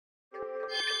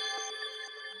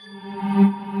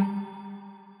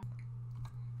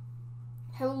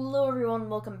Hello everyone,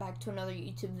 welcome back to another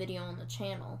YouTube video on the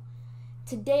channel.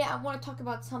 Today I want to talk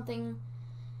about something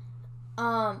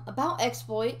about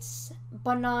exploits,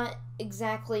 but not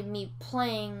exactly me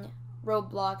playing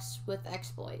Roblox with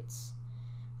exploits.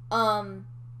 So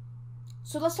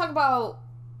let's talk about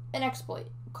an exploit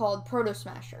called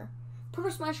Protosmasher.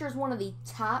 Protosmasher is one of the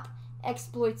top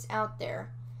exploits out there,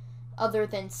 other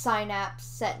than Synapse,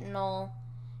 Sentinel,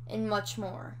 and much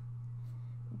more.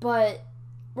 But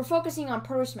we're focusing on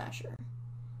Protosmasher.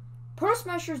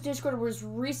 Protosmasher's Discord was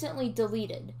recently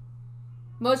deleted.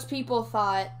 Most people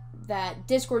thought that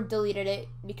Discord deleted it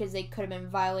because they could have been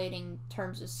violating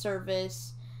terms of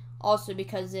service. Also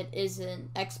because it is an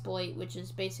exploit, which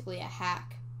is basically a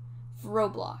hack for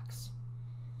Roblox.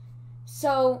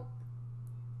 So,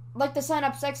 like the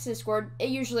Synapse X Discord, it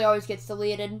usually always gets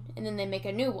deleted and then they make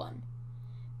a new one.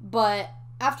 But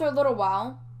after a little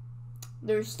while,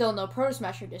 there's still no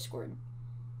Protosmasher Discord.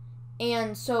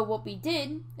 And so what we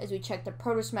did is we checked the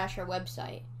Protosmasher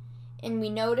website, and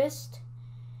we noticed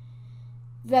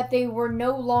that they were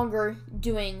no longer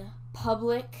doing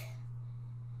public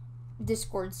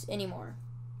Discords anymore.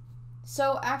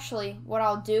 So actually, what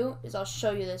I'll do is I'll show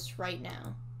you this right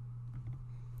now.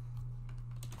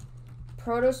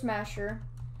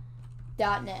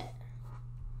 Protosmasher.net.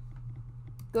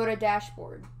 Go to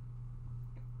dashboard,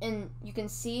 and you can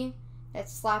see that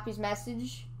Slappy's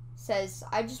message says,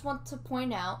 "I just want to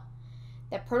point out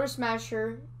that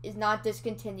Protosmasher is not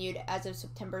discontinued as of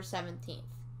September 17th.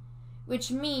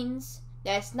 Which means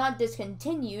that it's not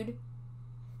discontinued,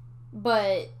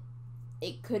 but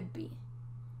it could be.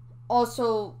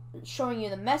 Also, showing you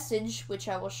the message, which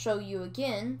I will show you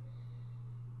again,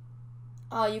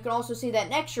 you can also see that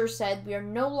next year said, "We are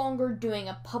no longer doing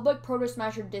a public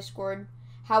Protosmasher Discord.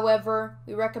 However,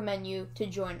 we recommend you to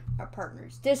join our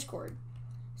partner's Discord."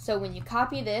 So when you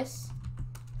copy this,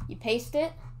 you paste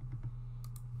it,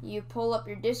 you pull up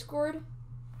your Discord,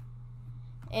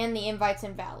 and the invite's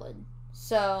invalid.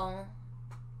 So,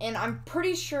 and I'm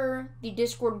pretty sure the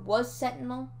Discord was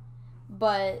Sentinel,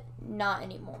 but not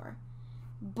anymore.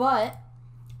 But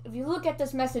if you look at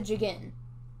this message again,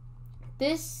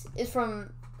 this is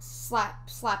from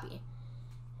Slappy,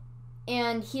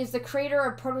 and he is the creator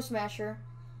of Protosmasher,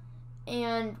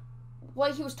 and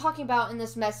what he was talking about in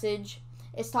this message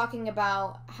is talking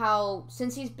about how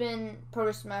since he's been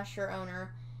Protosmasher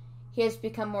owner, he has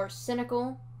become more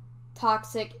cynical,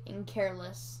 toxic, and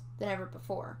careless than ever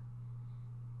before.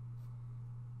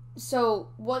 So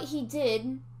what he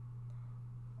did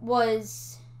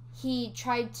was he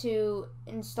tried to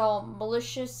install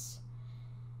malicious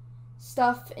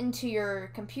stuff into your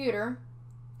computer.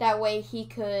 That way he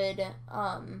could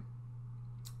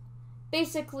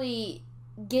basically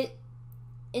get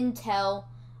intel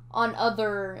on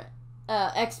other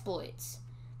exploits.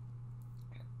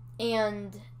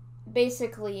 And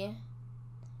basically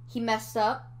he messed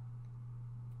up,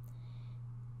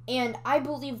 and I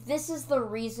believe this is the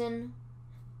reason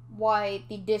why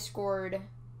the Discord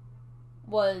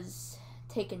was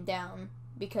taken down,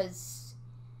 because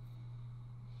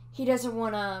he doesn't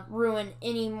want to ruin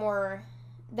any more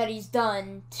that he's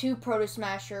done to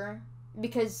Protosmasher,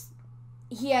 because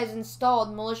he has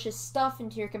installed malicious stuff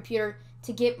into your computer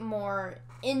to get more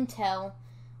intel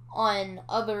on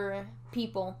other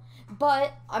people.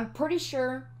 But I'm pretty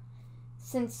sure,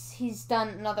 since he's done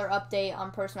another update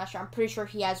on Protosmasher, I'm pretty sure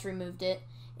he has removed it.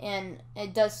 And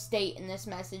it does state in this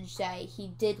message that he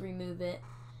did remove it.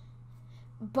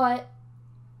 But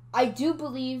I do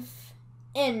believe,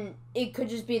 and it could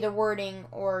just be the wording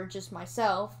or just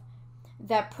myself,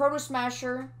 that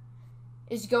Protosmasher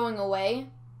is going away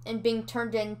and being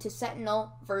turned into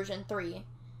Sentinel version 3.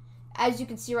 As you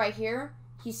can see right here,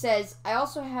 he says, "I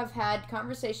also have had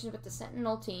conversations with the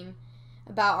Sentinel team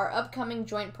about our upcoming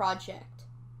joint project,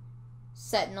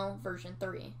 Sentinel version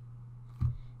 3.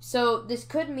 So this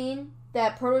could mean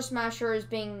that Protosmasher is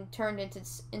being turned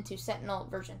into Sentinel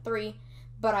version 3,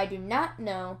 but I do not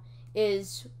know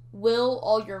is, will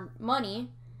all your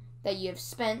money that you have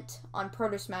spent on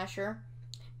Protosmasher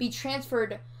be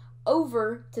transferred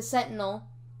over to Sentinel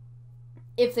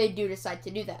if they do decide to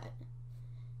do that."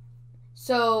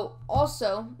 So,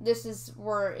 also, this is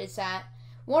where it's at.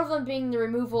 One of them being the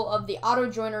removal of the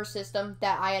auto-joiner system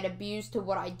that I had abused to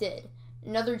what I did.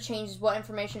 Another change is what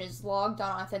information is logged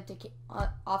on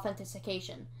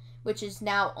authentication, which is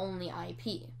now only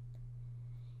IP.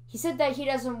 He said that he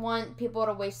doesn't want people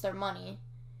to waste their money.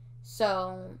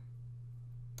 So,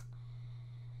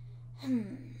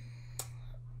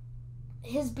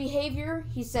 his behavior,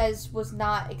 he says, was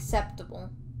not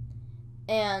acceptable.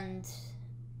 And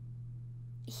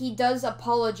he does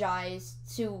apologize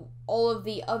to all of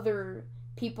the other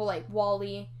people like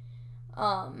Wally,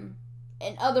 and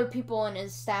other people in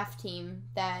his staff team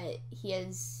that he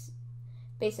has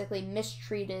basically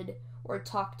mistreated or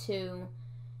talked to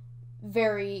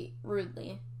very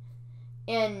rudely.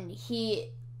 And he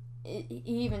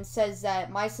even says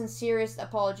that my sincerest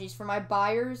apologies for my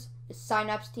buyers, the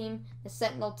Synapse team, the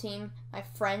Sentinel team, my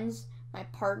friends, my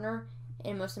partner,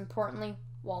 and most importantly,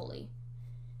 Wally.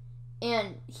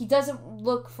 And he doesn't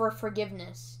look for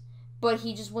forgiveness, but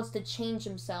he just wants to change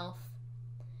himself.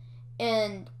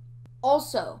 And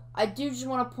also, I do just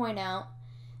want to point out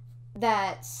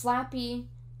that Slappy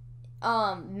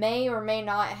may or may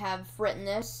not have written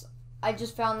this. I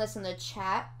just found this in the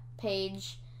chat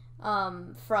page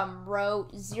from row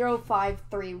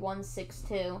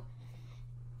 053162.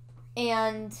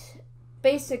 And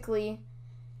basically,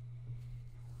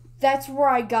 that's where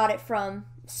I got it from.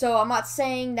 So I'm not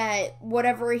saying that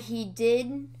whatever he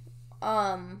did,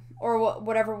 or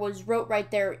whatever was wrote right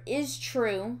there is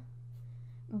true,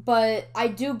 but I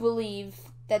do believe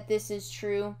that this is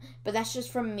true, but that's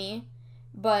just from me.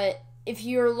 But if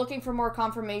you're looking for more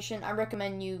confirmation, I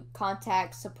recommend you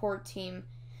contact support team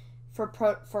for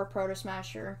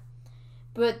Protosmasher.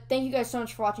 But thank you guys so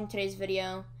much for watching today's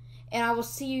video, and I will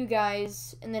see you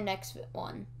guys in the next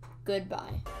one.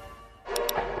 Goodbye.